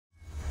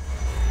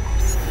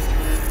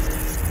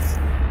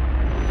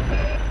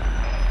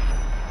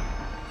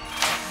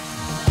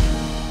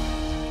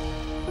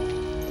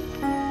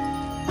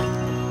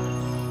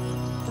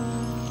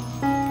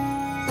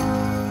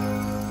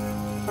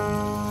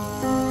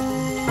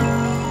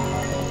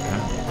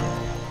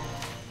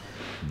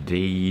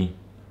today,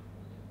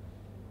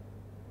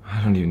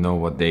 I don't even know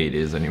what day it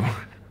is anymore.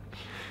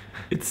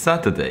 It's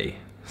Saturday,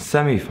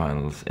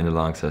 semi-finals in the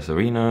LongSess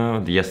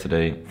Arena.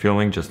 Yesterday,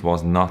 filming just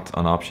was not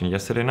an option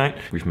yesterday night.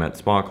 We've met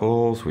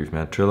Sparkles, we've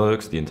met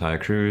TrilluXe, the entire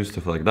crew,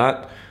 stuff like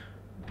that.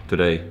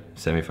 Today,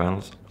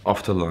 semi-finals.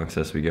 Off to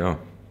LongSess we go,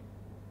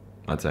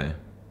 I'd say.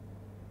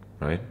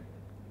 Right?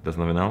 There's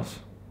nothing else?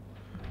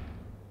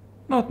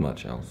 Not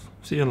much else.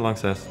 See you in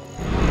LongSess.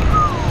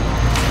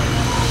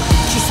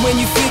 Just when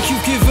you think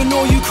you've given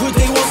all you could,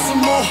 they want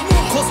some more.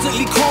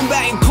 Constantly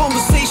combating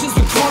conversations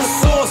with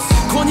connoisseurs.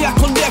 Cognac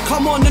on deck,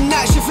 I'm on the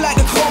night shift like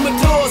the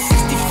Commodore.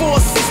 64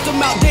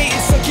 system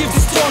outdated, so give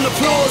this ton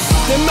applause.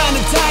 Them man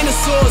are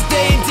dinosaurs,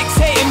 they ain't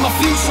dictating my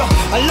future.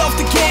 I love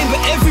the game,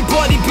 but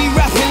everybody be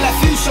rapping like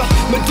future.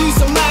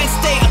 Medusa mind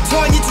state, I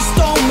turn you to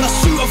stone when I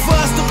shoot a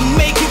verse that will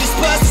make you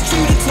disperse. It's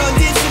true that turned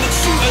into the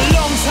truth a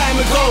long time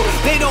ago.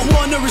 They don't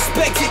wanna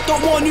respect it,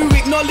 don't want to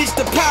acknowledge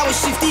the power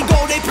shift.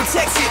 Ego, they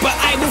protect it, but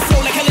I will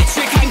flow like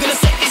electric. I'm gonna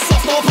set this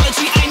off, no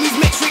apology. I move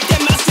metric,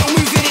 them man still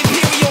moving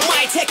imperial.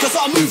 My tech, cause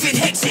I'm moving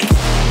hectic.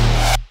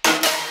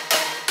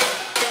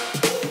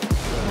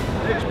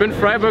 Ich bin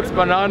Freiburgs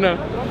Banane.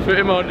 Für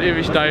immer und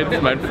ewig deins,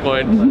 mein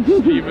Freund.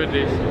 Ich liebe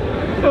dich.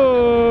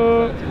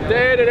 Oh.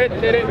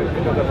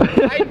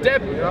 Ein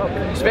Depp.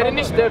 Ich werde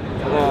nicht Depp.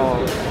 Oh.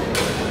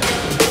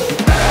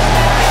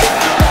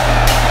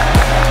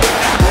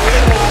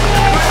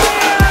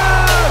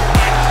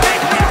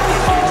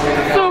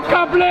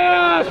 Suka,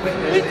 bled!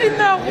 Иди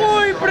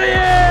нахуй,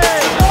 блядь!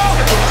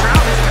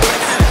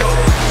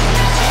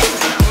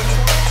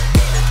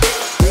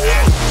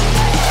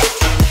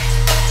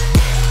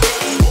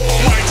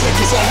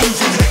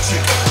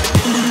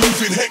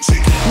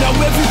 Now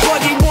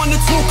everybody wanna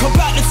talk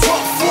about the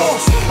top four.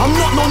 I'm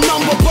not no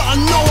number, but I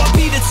know I'll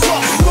be the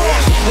top scorer.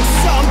 And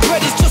some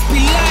brothers just be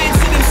lying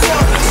to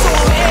themselves. So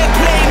I'm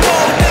airplane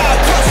mode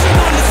now, crushing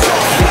on the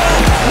top floor.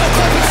 No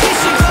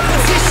competition,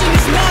 competition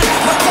is none.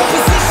 My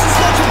composition's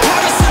no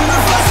comparison,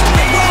 reversing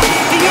the wrong.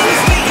 The only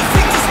state you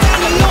think to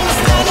stand alone, I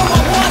stand on my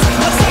ones.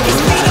 My second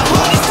speed, the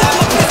hardest time,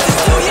 my best is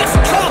still yet to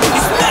come.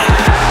 It's mad.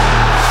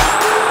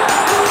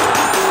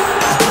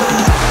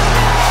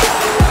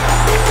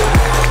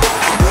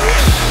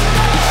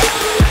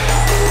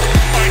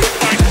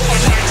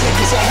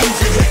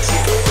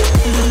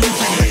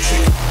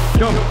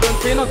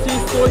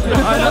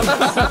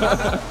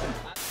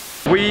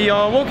 We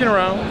are walking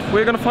around,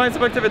 we're gonna find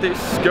some activities.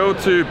 Go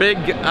to Big,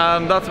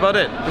 and that's about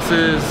it. This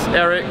is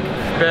Eric,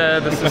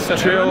 this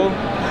is Trill.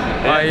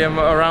 I am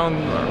around,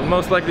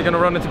 most likely gonna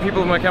run into people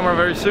with my camera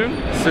very soon.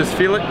 This is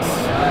Felix,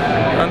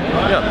 and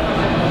yeah.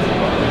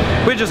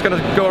 We're just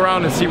gonna go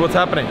around and see what's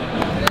happening.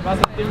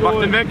 Mach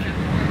den weg.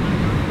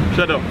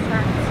 Shotta.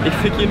 Ich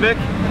fick ihn weg.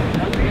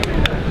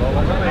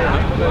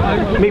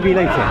 Maybe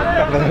later,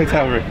 back at the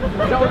hotel room.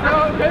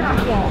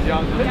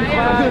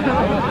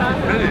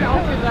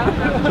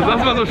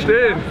 Lass mal so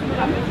stehen.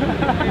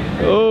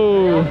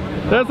 Oh,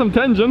 there's some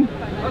tension.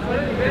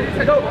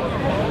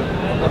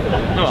 Yeah,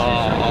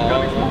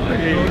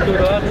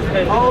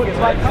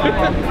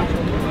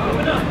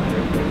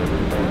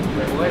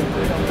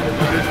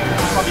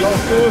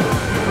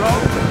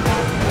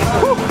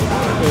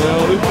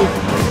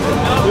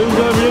 this is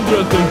gonna be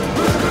interesting.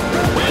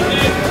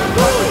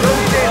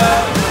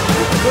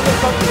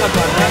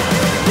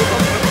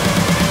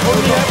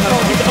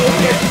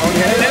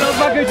 Lennart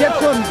wackelt jetzt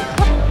schon.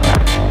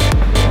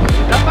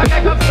 Das war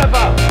kein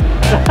Kopftreffer.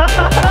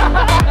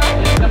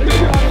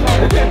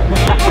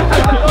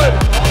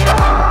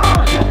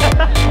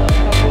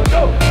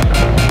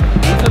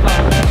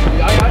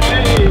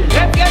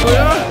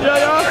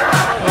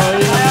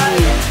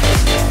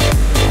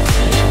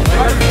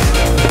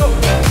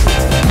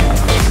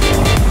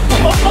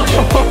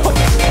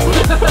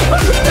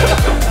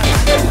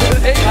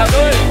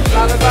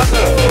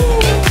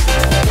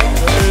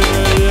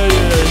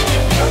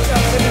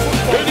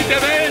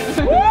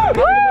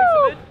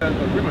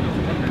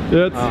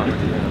 Jetzt.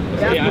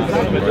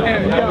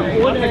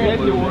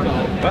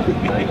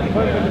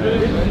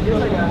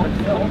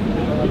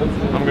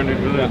 I'm gonna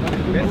do that.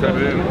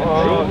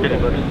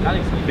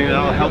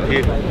 That'll help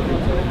you.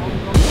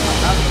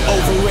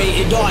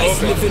 Overrated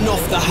artists living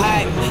off the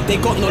hype. They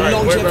got no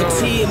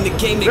longevity in the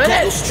game, they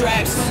got no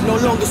stripes. No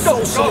longer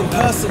social in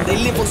person, they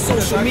live on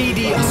social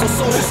media. So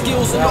social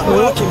skills are not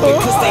working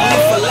because they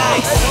live for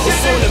likes.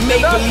 It's all a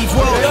make-believe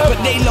world,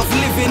 but they love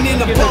living in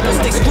a bubble.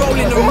 They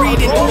scrolling and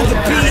reading all the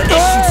beat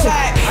issue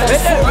type.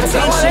 Just for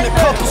attention, a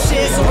couple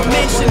shares or a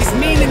mention. It's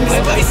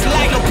meaningless, but it's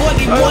like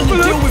nobody wanna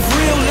deal with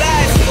real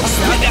life. I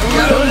spit that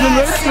real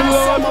life. See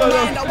what's on my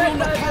mind, I will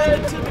not pander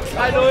to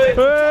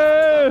the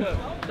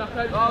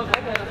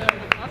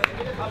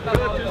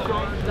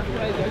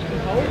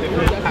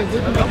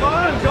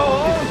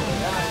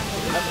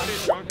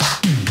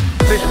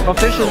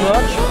Official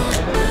Merch.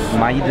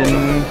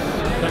 Meiden.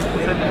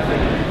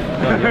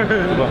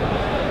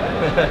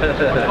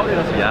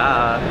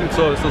 Ja.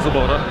 So ist das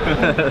super, oder?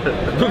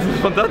 Du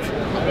von das?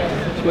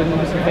 Ich wollte ein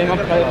bisschen Fame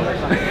abgreifen.